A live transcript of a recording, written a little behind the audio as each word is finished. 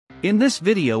In this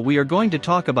video we are going to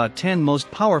talk about 10 most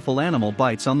powerful animal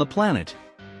bites on the planet.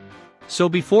 So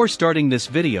before starting this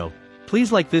video,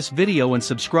 please like this video and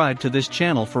subscribe to this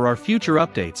channel for our future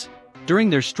updates.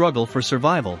 During their struggle for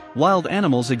survival, wild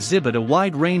animals exhibit a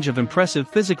wide range of impressive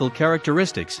physical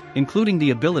characteristics, including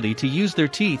the ability to use their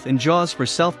teeth and jaws for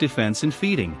self-defense and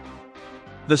feeding.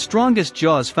 The strongest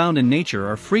jaws found in nature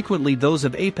are frequently those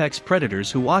of apex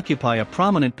predators who occupy a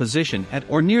prominent position at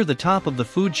or near the top of the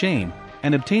food chain,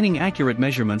 and obtaining accurate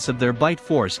measurements of their bite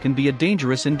force can be a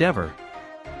dangerous endeavor.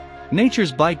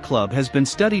 Nature's Bite Club has been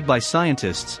studied by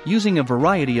scientists using a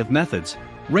variety of methods,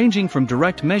 ranging from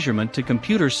direct measurement to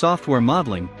computer software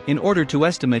modeling, in order to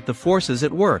estimate the forces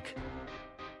at work.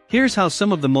 Here's how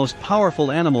some of the most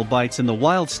powerful animal bites in the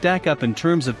wild stack up in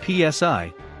terms of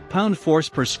PSI, pound force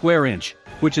per square inch,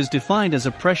 which is defined as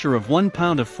a pressure of 1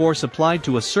 pound of force applied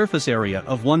to a surface area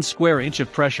of 1 square inch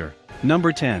of pressure.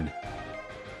 Number 10.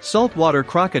 Saltwater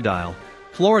Crocodile.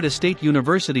 Florida State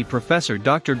University professor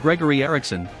Dr. Gregory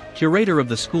Erickson, curator of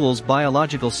the school's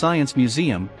Biological Science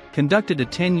Museum, conducted a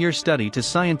 10-year study to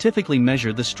scientifically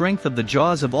measure the strength of the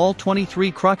jaws of all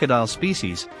 23 crocodile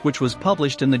species, which was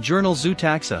published in the journal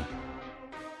Zootaxa.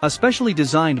 A specially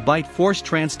designed bite force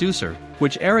transducer,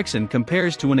 which Erickson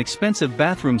compares to an expensive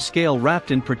bathroom scale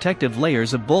wrapped in protective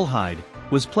layers of bullhide,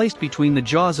 was placed between the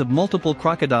jaws of multiple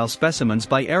crocodile specimens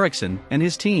by Erickson and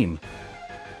his team.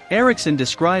 Erickson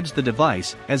describes the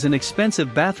device as an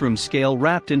expensive bathroom scale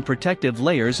wrapped in protective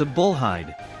layers of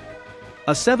bullhide.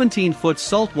 A 17-foot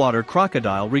saltwater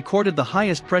crocodile recorded the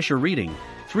highest pressure reading,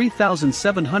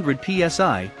 3,700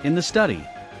 psi, in the study.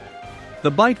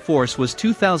 The bite force was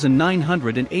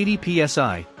 2,980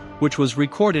 psi, which was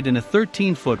recorded in a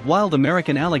 13-foot wild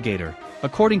American alligator,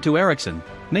 according to Erickson,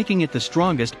 making it the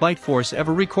strongest bite force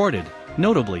ever recorded.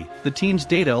 Notably, the team's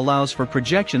data allows for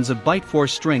projections of bite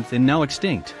force strength in now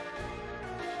extinct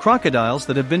crocodiles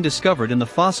that have been discovered in the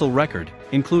fossil record,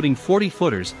 including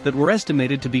 40-footers that were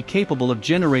estimated to be capable of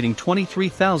generating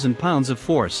 23,000 pounds of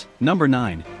force. Number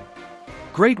 9.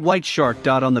 Great white shark.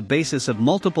 On the basis of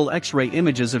multiple X-ray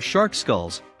images of shark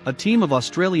skulls, a team of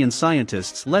Australian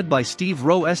scientists led by Steve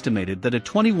Rowe estimated that a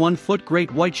 21-foot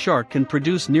great white shark can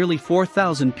produce nearly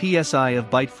 4,000 psi of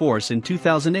bite force in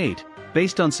 2008,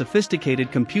 based on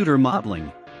sophisticated computer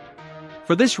modeling.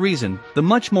 For this reason, the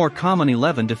much more common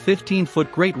 11 to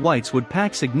 15-foot great whites would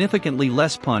pack significantly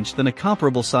less punch than a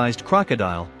comparable-sized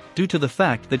crocodile, due to the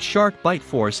fact that shark bite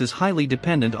force is highly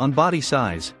dependent on body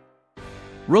size.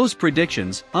 Rowe's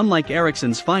predictions, unlike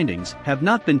Erickson's findings, have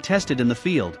not been tested in the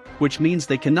field, which means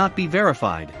they cannot be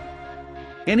verified.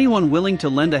 Anyone willing to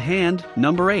lend a hand?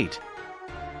 Number 8.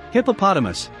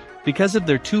 Hippopotamus. Because of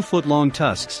their 2-foot-long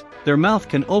tusks, their mouth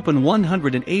can open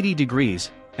 180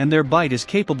 degrees, and their bite is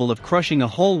capable of crushing a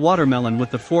whole watermelon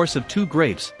with the force of 2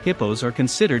 grapes. Hippos are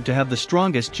considered to have the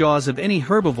strongest jaws of any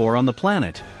herbivore on the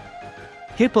planet.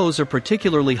 Hippos are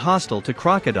particularly hostile to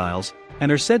crocodiles,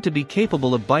 and are said to be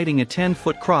capable of biting a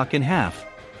 10-foot croc in half.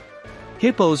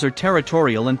 Hippos are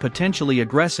territorial and potentially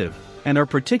aggressive, and are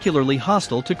particularly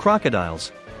hostile to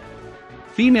crocodiles.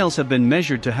 Females have been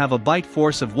measured to have a bite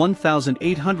force of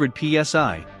 1,800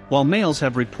 psi, while males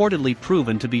have reportedly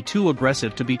proven to be too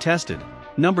aggressive to be tested.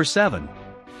 Number 7.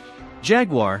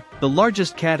 Jaguar. The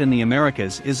largest cat in the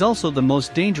Americas is also the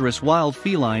most dangerous wild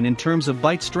feline in terms of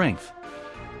bite strength.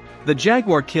 The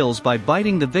jaguar kills by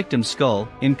biting the victim's skull,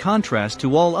 in contrast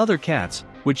to all other cats,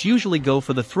 which usually go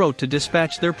for the throat to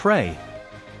dispatch their prey.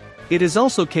 It is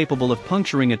also capable of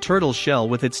puncturing a turtle's shell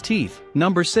with its teeth.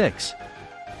 Number 6.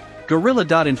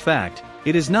 Gorilla. In fact,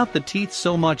 it is not the teeth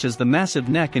so much as the massive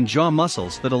neck and jaw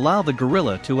muscles that allow the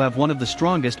gorilla to have one of the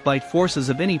strongest bite forces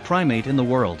of any primate in the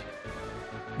world.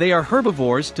 They are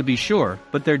herbivores, to be sure,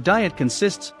 but their diet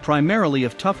consists primarily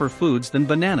of tougher foods than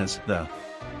bananas. The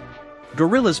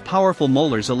gorilla's powerful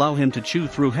molars allow him to chew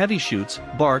through heavy shoots,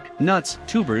 bark, nuts,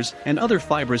 tubers, and other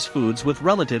fibrous foods with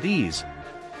relative ease.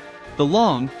 The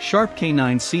long, sharp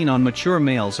canines seen on mature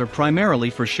males are primarily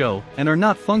for show and are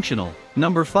not functional.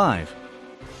 Number 5.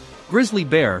 Grizzly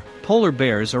bear. Polar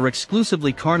bears are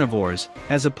exclusively carnivores,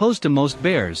 as opposed to most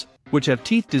bears, which have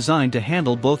teeth designed to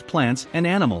handle both plants and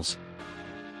animals.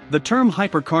 The term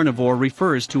hypercarnivore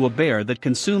refers to a bear that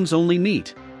consumes only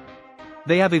meat.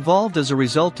 They have evolved as a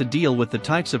result to deal with the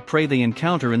types of prey they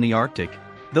encounter in the Arctic,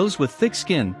 those with thick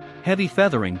skin, heavy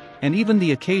feathering, and even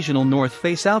the occasional North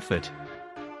Face outfit.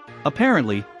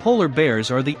 Apparently, polar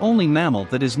bears are the only mammal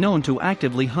that is known to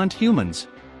actively hunt humans.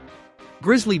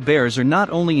 Grizzly bears are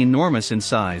not only enormous in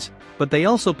size, but they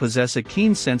also possess a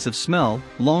keen sense of smell,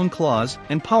 long claws,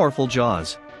 and powerful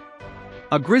jaws.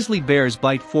 A grizzly bear's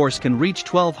bite force can reach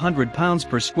 1,200 pounds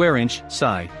per square inch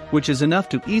 (psi), which is enough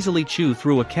to easily chew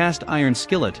through a cast iron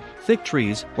skillet, thick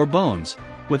trees, or bones.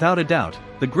 Without a doubt,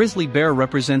 the grizzly bear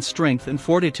represents strength and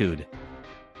fortitude.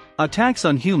 Attacks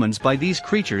on humans by these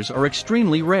creatures are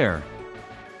extremely rare.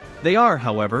 They are,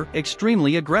 however,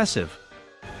 extremely aggressive.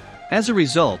 As a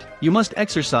result, you must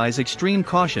exercise extreme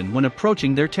caution when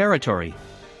approaching their territory.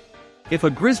 If a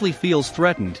grizzly feels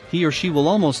threatened, he or she will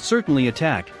almost certainly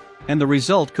attack, and the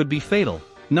result could be fatal.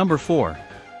 Number 4.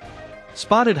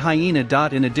 Spotted hyena.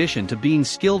 In addition to being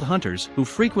skilled hunters who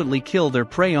frequently kill their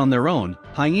prey on their own,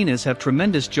 hyenas have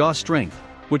tremendous jaw strength,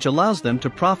 which allows them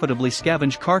to profitably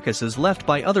scavenge carcasses left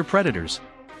by other predators.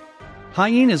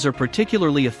 Hyenas are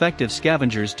particularly effective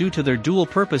scavengers due to their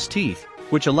dual-purpose teeth,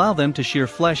 which allow them to shear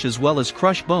flesh as well as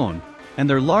crush bone, and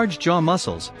their large jaw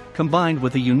muscles, combined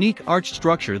with a unique arched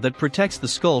structure that protects the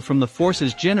skull from the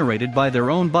forces generated by their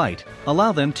own bite,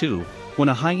 allow them to. When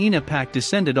a hyena pack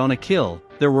descended on a kill,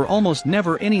 there were almost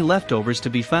never any leftovers to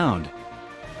be found.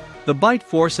 The bite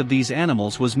force of these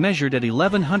animals was measured at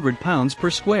 1,100 pounds per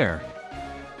square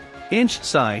inch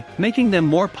 (psi), making them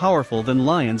more powerful than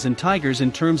lions and tigers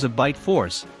in terms of bite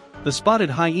force. The spotted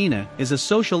hyena is a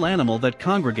social animal that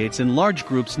congregates in large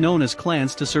groups known as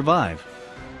clans to survive.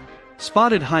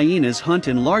 Spotted hyenas hunt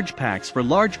in large packs for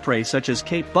large prey such as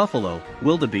Cape buffalo,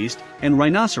 wildebeest, and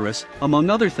rhinoceros, among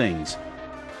other things.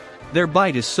 Their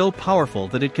bite is so powerful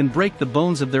that it can break the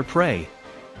bones of their prey.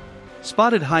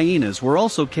 Spotted hyenas were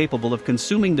also capable of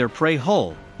consuming their prey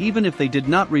whole, even if they did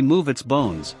not remove its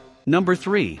bones. Number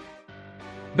 3.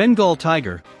 Bengal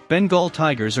tiger. Bengal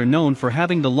tigers are known for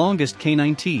having the longest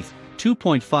canine teeth,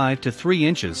 2.5 to 3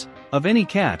 inches, of any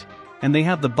cat, and they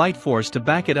have the bite force to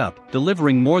back it up,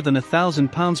 delivering more than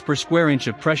 1,000 pounds per square inch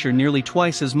of pressure, nearly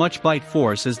twice as much bite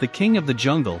force as the king of the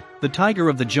jungle, the tiger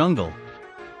of the jungle.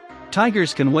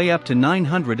 Tigers can weigh up to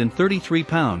 933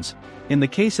 pounds, in the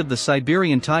case of the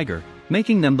Siberian tiger,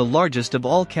 making them the largest of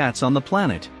all cats on the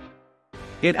planet.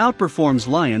 It outperforms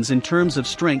lions in terms of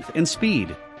strength and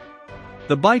speed.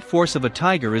 The bite force of a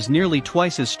tiger is nearly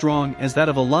twice as strong as that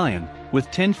of a lion, with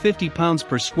 1,050 pounds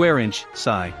per square inch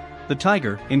 (psi). The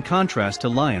tiger, in contrast to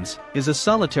lions, is a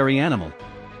solitary animal.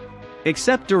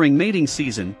 Except during mating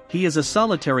season, he is a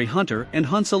solitary hunter and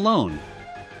hunts alone.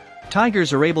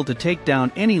 Tigers are able to take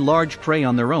down any large prey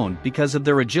on their own because of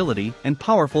their agility and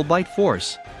powerful bite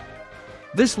force.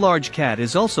 This large cat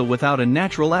is also without a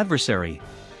natural adversary.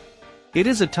 It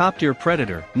is a top-tier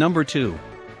predator. Number 2.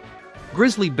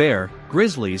 Grizzly bear.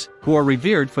 Grizzlies, who are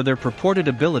revered for their purported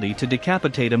ability to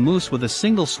decapitate a moose with a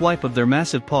single swipe of their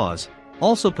massive paws,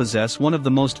 also possess one of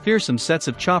the most fearsome sets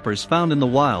of choppers found in the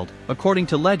wild, according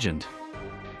to legend.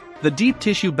 The deep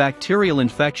tissue bacterial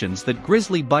infections that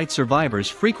grizzly bite survivors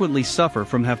frequently suffer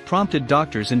from have prompted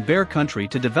doctors in bear country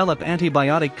to develop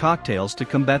antibiotic cocktails to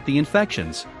combat the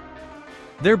infections.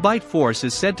 Their bite force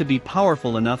is said to be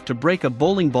powerful enough to break a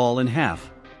bowling ball in half.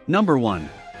 Number 1.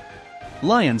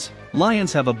 Lions.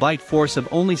 Lions have a bite force of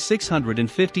only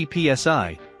 650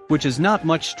 psi, which is not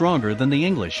much stronger than the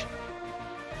English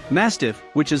Mastiff,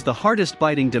 which is the hardest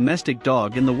biting domestic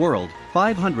dog in the world,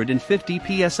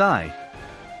 550 psi.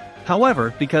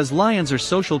 However, because lions are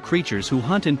social creatures who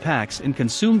hunt in packs and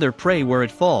consume their prey where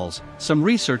it falls, some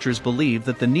researchers believe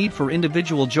that the need for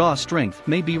individual jaw strength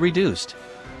may be reduced.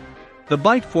 The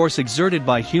bite force exerted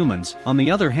by humans, on the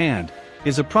other hand,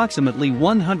 is approximately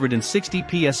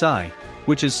 160 psi,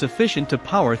 which is sufficient to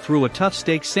power through a tough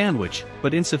steak sandwich,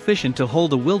 but insufficient to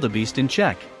hold a wildebeest in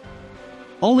check.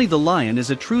 Only the lion is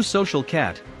a true social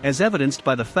cat, as evidenced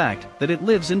by the fact that it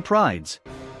lives in prides.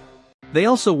 They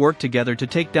also work together to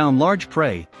take down large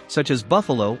prey, such as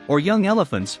buffalo or young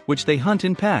elephants, which they hunt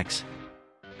in packs.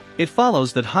 It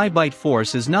follows that high bite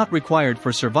force is not required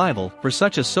for survival for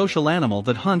such a social animal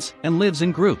that hunts and lives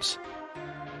in groups.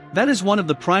 That is one of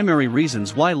the primary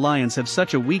reasons why lions have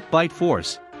such a weak bite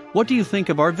force. What do you think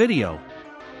of our video?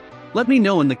 Let me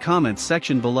know in the comments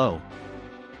section below.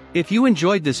 If you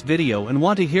enjoyed this video and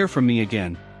want to hear from me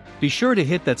again, be sure to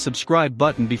hit that subscribe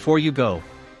button before you go.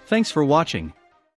 Thanks for watching.